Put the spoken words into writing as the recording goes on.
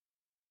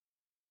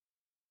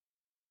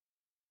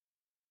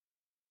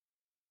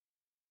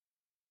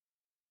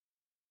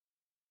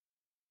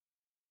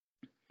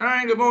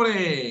And good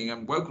morning,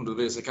 and welcome to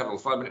the VSA Capital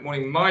 5-Minute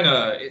Morning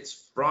Miner.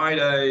 It's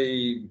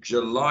Friday,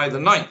 July the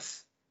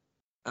 9th.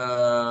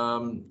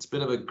 It's a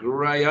bit of a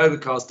grey,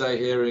 overcast day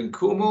here in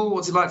Cornwall.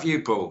 What's it like for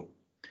you, Paul?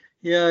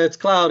 Yeah, it's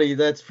cloudy,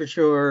 that's for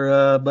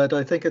sure, but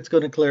I think it's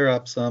going to clear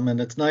up some, and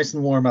it's nice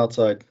and warm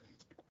outside.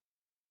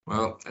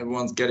 Well,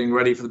 everyone's getting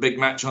ready for the big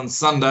match on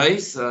Sunday,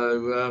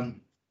 so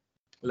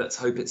let's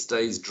hope it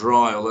stays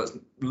dry. Or let's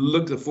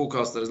look at the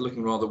forecast that is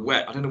looking rather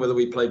wet. I don't know whether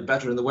we played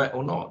better in the wet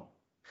or not.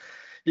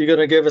 You going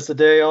to give us a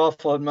day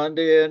off on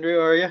Monday, Andrew,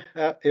 are you?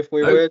 If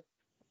we would?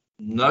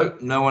 No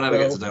one ever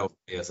gets a day off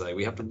at PSA.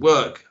 We have to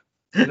work.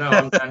 You know,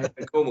 I'm down here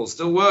in Cornwall,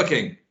 still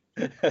working.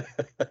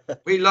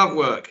 We love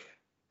work.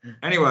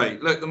 Anyway,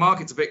 look, the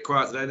market's a bit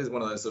quiet today. It is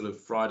one of those sort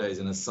of Fridays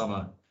in the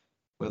summer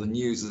where the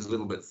news is a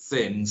little bit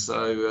thin.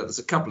 So there's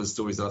a couple of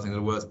stories that I think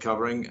are worth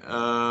covering.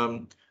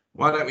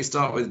 Why don't we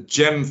start with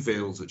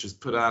Gemfields, which has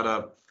put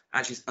out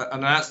an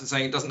announcement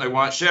saying it doesn't know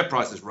why its share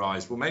prices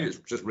rise. Well, maybe it's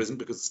just risen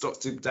because the stock's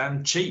too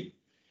damn cheap.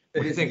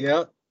 What do you think?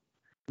 Yeah,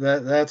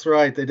 that's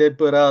right. They did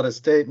put out a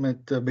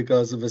statement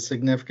because of a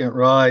significant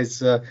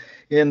rise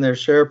in their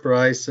share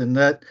price, and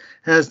that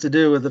has to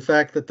do with the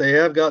fact that they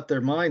have got their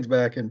mines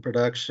back in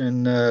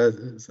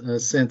production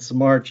since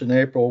March and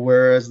April,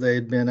 whereas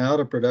they'd been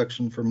out of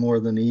production for more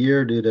than a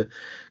year due to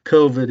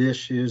COVID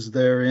issues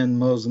there in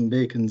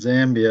Mozambique and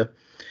Zambia.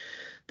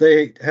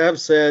 They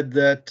have said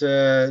that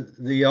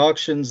the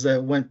auctions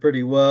that went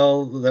pretty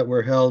well that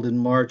were held in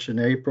March and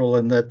April,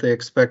 and that they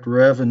expect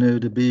revenue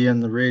to be in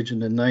the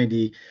region of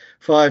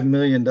 $95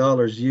 million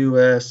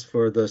US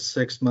for the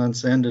 6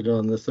 months ended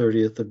on the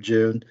 30th of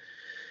June.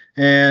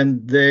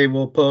 And they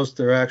will post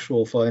their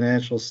actual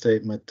financial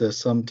statement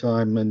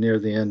sometime near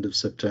the end of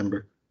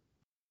September.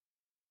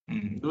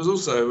 There was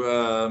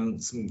also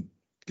some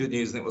good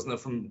news, wasn't there,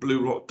 from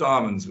Blue Rock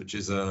Diamonds, which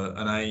is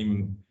an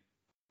AIM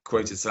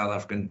quoted South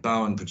African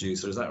diamond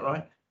producer. Is that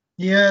right?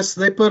 Yes,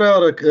 they put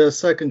out a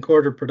second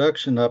quarter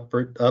production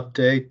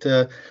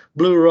update.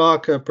 Blue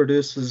Rock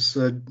produces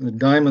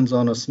diamonds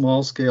on a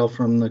small scale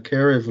from the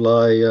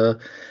Karivlei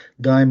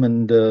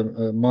diamond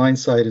mine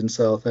site in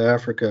South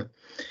Africa.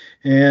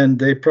 And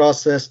they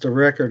processed a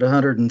record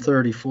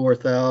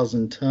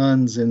 134,000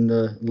 tons in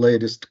the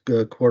latest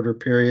quarter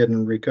period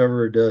and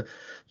recovered a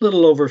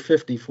little over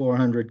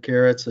 5,400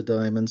 carats of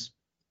diamonds.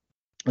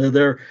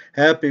 They're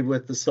happy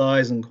with the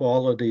size and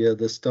quality of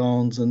the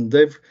stones, and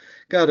they've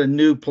got a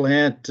new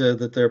plant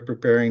that they're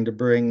preparing to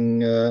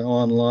bring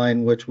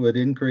online, which would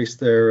increase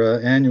their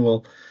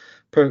annual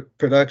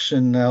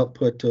production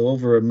output to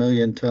over 1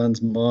 million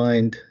tons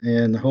mined,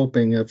 and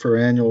hoping for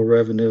annual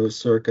revenue of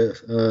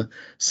circa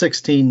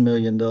 $16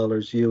 million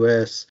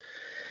US.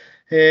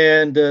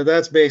 And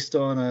that's based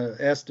on an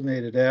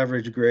estimated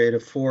average grade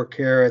of 4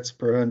 carats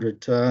per 100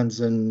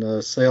 tons and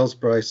a sales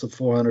price of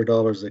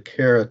 $400 a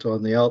carat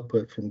on the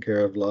output from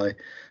Karivlei.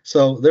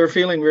 So they're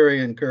feeling very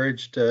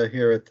encouraged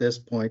here at this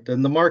point.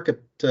 And the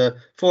market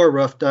for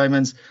rough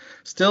diamonds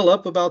still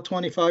up about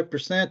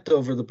 25%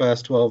 over the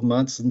past 12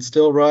 months and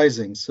still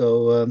rising.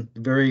 So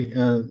very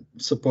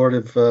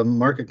supportive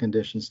market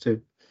conditions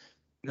too.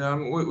 Yeah,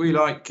 we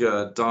like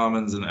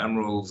diamonds and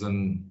emeralds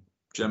and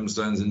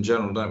gemstones in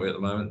general, don't we, at the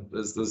moment?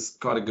 There's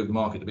quite a good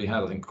market to be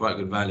had, I think, quite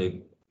good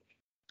value.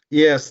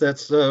 Yes,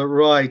 that's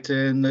right,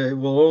 and it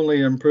will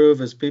only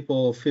improve as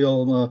people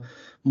feel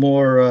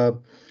more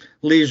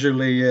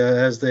leisurely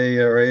as they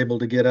are able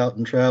to get out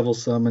and travel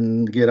some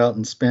and get out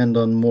and spend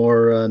on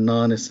more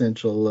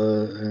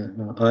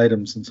non-essential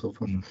items and so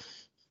forth.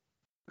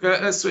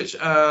 Okay, let's switch.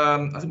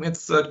 I think we had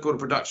third quarter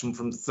production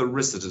from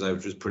Tharisa today,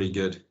 which was pretty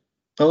good.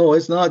 Oh,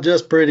 it's not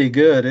just pretty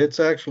good. It's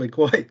actually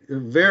quite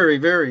very,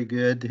 very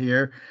good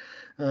here.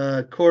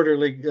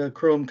 Quarterly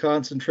chrome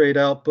concentrate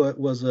output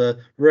was a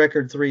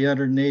record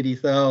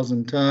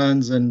 380,000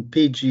 tons, and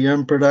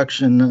PGM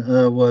production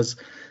was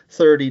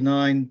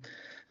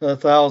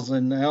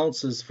 39,000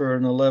 ounces for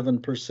an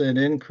 11%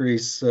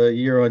 increase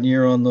year on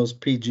year on those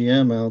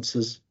PGM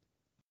ounces.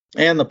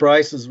 And the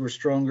prices were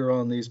stronger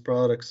on these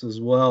products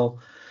as well.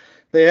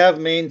 They have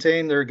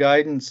maintained their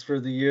guidance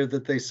for the year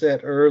that they set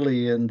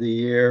early in the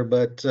year,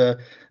 but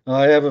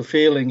I have a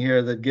feeling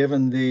here that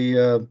given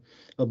the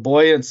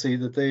buoyancy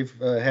that they've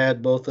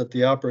had both at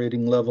the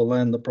operating level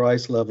and the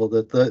price level,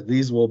 that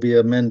these will be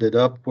amended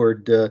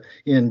upward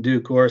in due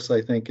course,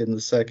 I think, in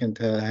the second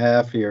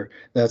half here.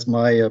 That's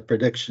my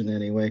prediction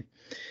anyway.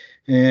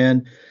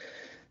 And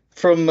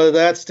from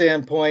that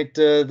standpoint,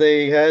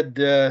 they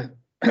had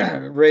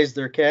raised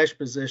their cash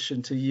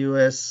position to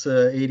US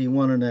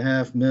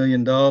 $81.5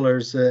 million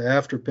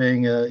after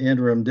paying an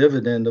interim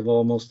dividend of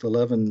almost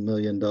 $11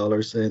 million.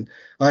 And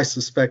I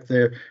suspect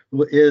there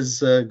is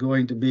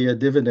going to be a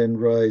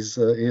dividend rise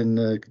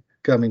in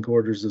coming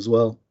quarters as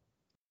well.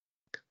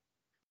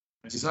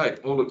 As you say,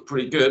 it all looks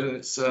pretty good, and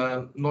it's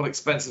not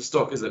expensive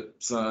stock, is it?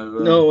 So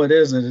no, it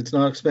isn't. It's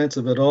not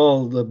expensive at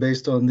all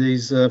based on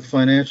these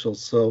financials.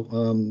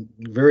 So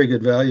very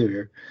good value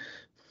here.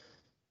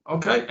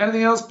 Okay,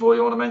 anything else, Paul,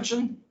 you want to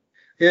mention?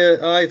 Yeah,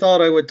 I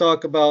thought I would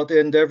talk about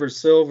Endeavour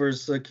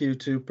Silver's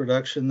Q2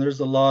 production.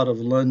 There's a lot of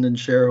London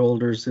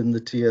shareholders in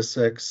the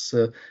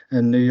TSX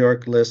and New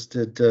York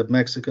listed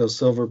Mexico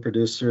silver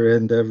producer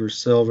Endeavour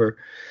Silver.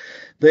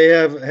 They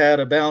have had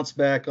a bounce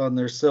back on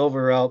their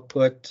silver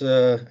output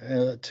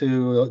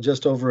to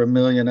just over 1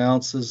 million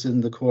ounces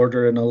in the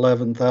quarter and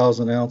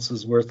 11,000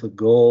 ounces worth of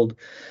gold.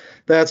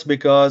 That's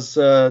because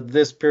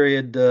this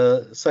period,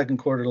 second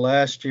quarter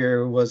last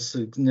year, was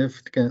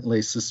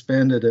significantly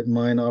suspended at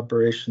mine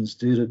operations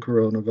due to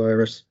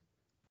coronavirus.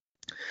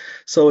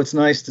 So it's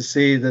nice to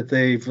see that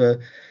they've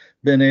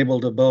been able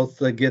to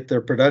both get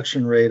their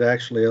production rate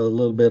actually a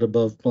little bit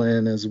above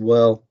plan as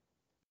well.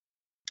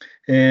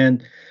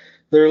 And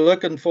they're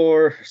looking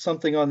for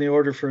something on the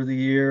order for the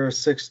year,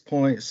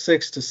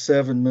 6.6 to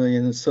 7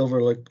 million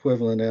silver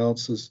equivalent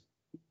ounces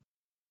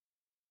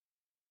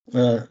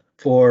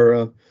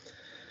for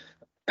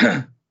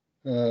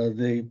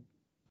the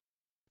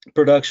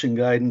production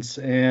guidance.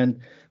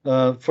 And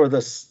for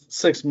the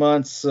 6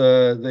 months,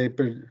 they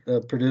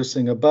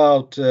producing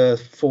about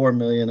 4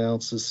 million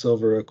ounces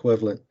silver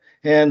equivalent.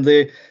 And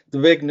the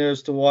big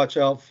news to watch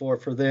out for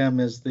them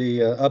is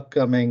the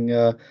upcoming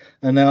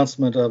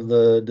announcement of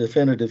the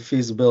definitive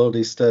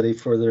feasibility study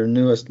for their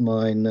newest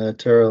mine,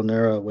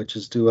 Terronera, which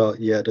is due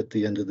out yet at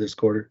the end of this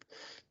quarter.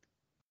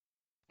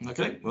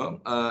 Okay,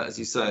 well, as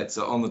you say, it's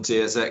on the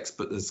TSX,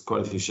 but there's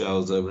quite a few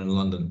shares over in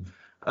London.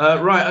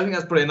 Right, I think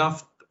that's probably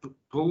enough.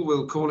 Paul,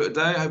 we'll call it a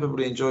day. I hope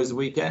everybody enjoys the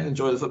weekend,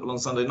 enjoy the football on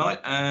Sunday night,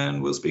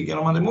 and we'll speak again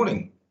on Monday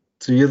morning.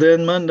 See you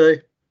then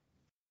Monday.